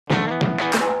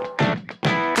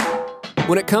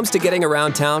When it comes to getting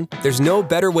around town, there's no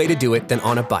better way to do it than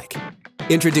on a bike.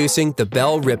 Introducing the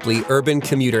Bell Ripley Urban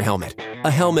Commuter Helmet, a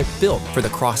helmet built for the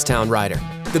crosstown rider.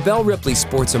 The Bell Ripley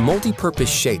sports a multi-purpose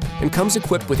shape and comes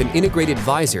equipped with an integrated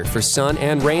visor for sun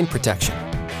and rain protection.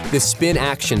 This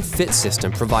spin-action fit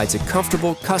system provides a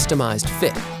comfortable, customized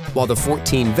fit, while the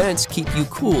 14 vents keep you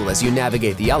cool as you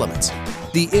navigate the elements.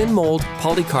 The in-mold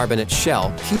polycarbonate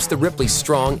shell keeps the Ripley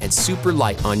strong and super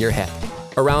light on your head.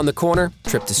 Around the corner,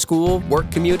 trip to school,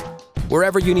 work commute,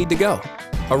 wherever you need to go.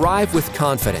 Arrive with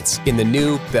confidence in the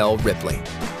new Bell Ripley.